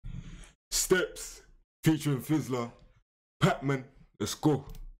Stepz featuring Fizzler, Pacman. Let's go.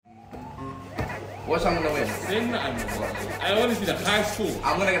 What's I'm gonna win? I want to see the high school.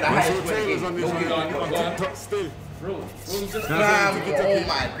 I'm gonna get the high school Taylor's game. on TikTok still. Bro, just Oh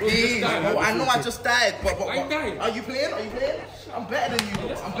my days. Bro, I know I just died, but I died. Are you playing? Are you playing? I'm better than you,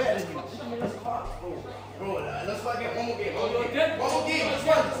 bro. I'm better than you. Bro, let's go get one more game. One more game. Let's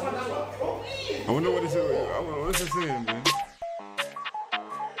one. Bro, please. I wonder what this is. What's it saying, man?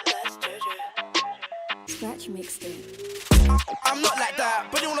 Scratch mixtape. I'm not like that,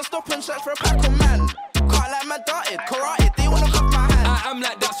 but they wanna stop and search for a Pacman. Can't like man darted, karate, they wanna cuff my hand. I'm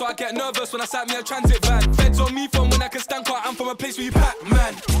like that, so I get nervous when I sat me a transit van. Feds on me from when I can stand quiet, I'm from a place where you pack,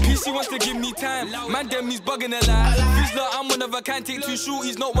 man. PC wants to give me time, man them he's bugging a lie. Fizzler, I'm one of a kind, take two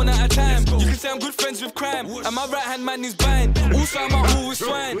shorties, not one at a time. You can say I'm good friends with crime, and my right hand man is blind. Also I'm always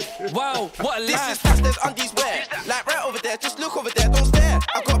swine, wow, what a lie. This is fast, there's undies wear. Like right over there, just look over there, don't stare.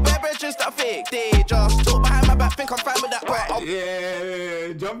 I got bare brethren that fake, they just talk behind my back, think I'm fine with that boy.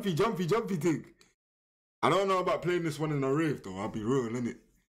 Yeah, jumpy thing. I don't know about playing this one in a rave though, I'll be real, innit?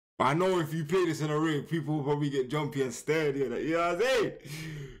 But I know if you play this in a rave, people will probably get jumpy and stared. You know what I'm saying?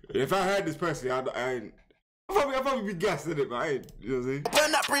 If I heard this personally, I'd probably be gassed in it, but I ain't, you know what I'm saying?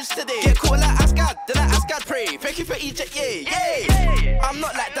 Burn that bridge today. Get cool like Asgard, then I Asgard pray. Thank you for Egypt, yeah. I'm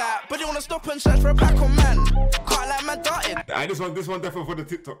not like that, but they wanna stop and search for a Pacman. Can't like man darted. This one definitely for the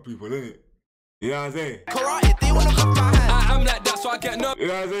TikTok people, innit? You know what I'm saying? Karate, they wanna cuff my hand. I'm like that, so I get nervous. You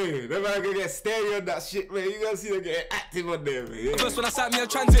know what I'm saying? They're gonna get steady on that shit, man. You gotta see them get active on there, man. Yeah. First when I sat me a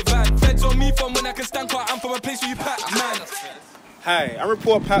transit van. Feds on me from when I can stand quiet, I'm from a place where you pack, man. Hi, I'm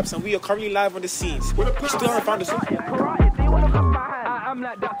Reporter Paps and we are currently live on the scenes. Still haven't found us. I'm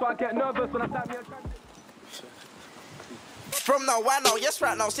like that, so I get nervous when I sat me a transit. From now, why now? Yes,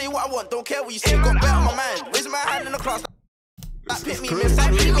 right now. Say what I want, don't care what you say. Got better on my mind. Raise my hand in the class. That pit me, miss. I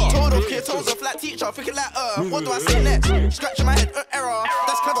beat me. Told okay, told a flat teacher. Thinking like, what do I say next? Scratching my head, error.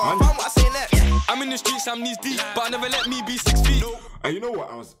 That's clever. I found what I say next. I'm in the streets, I'm knees deep, but I never let me be 6 feet. And you know what?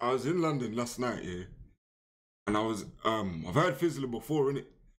 I was in London last night, yeah. And I've heard Fizzler before, innit?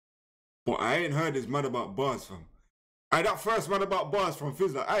 But I ain't heard this mad about bars from. That first mad about bars from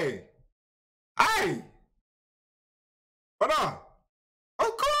Fizzler, brother,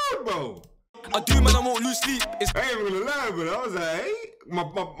 I'm cool, bro. I do, man, I won't lose sleep. I ain't even gonna lie, but I was like, hey,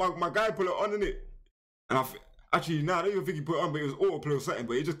 my guy put it on, innit? And actually, nah, I don't even think he put it on, but it was autoplay or something,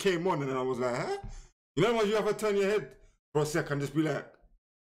 but it just came on, and then I was like, huh? You know when you have to turn your head for a sec and just be like,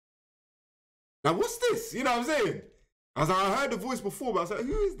 now what's this? You know what I'm saying? I was like, I heard the voice before, but I was like,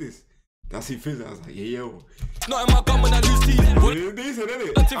 who is this? That's he Fizzler. I was like, yeah, yo. Not in my gun when I lose teeth. It's decent,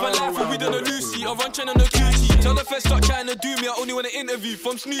 innit? Until my life when we done a Lucy, or run on a coochie. Tell the feds stop trying to do me, I only want an interview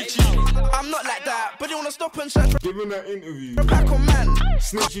from Snoochie. I'm not like that, but they wanna stop and search for Give him that interview. a Pacman.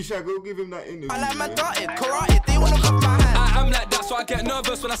 Snitchy Shaq, go give him that interview. I like man darted, karate, they wanna cuff my hand. I'm like that, so I get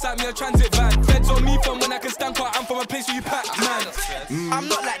nervous when I sat me a transit van. Feds on me from when I can stand quiet, I'm from a place where you pack, man. I'm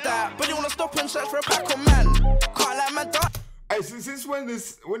not like that, but they wanna stop and search for a Pacman. Can't like man darted. Hey, since when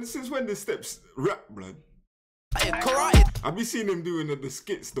the Stepz rap, blood? Karate, I be seeing him doing the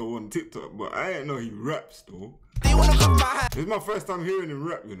skits though on TikTok, but I ain't know he raps though. they wanna cuff my hand. It's my first time hearing him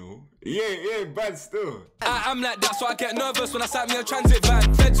rap, you know. Yeah, bad still. I'm like that, so I get nervous when I sat me a transit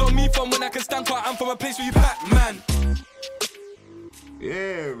van. Feds on me from when I can stand quiet, I'm from a place where you pack, man.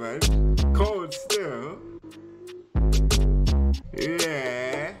 Yeah, man. Cold still.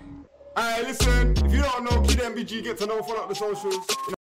 Yeah. Alright, listen. If you don't know KEDARNBG, get to know, follow up the socials.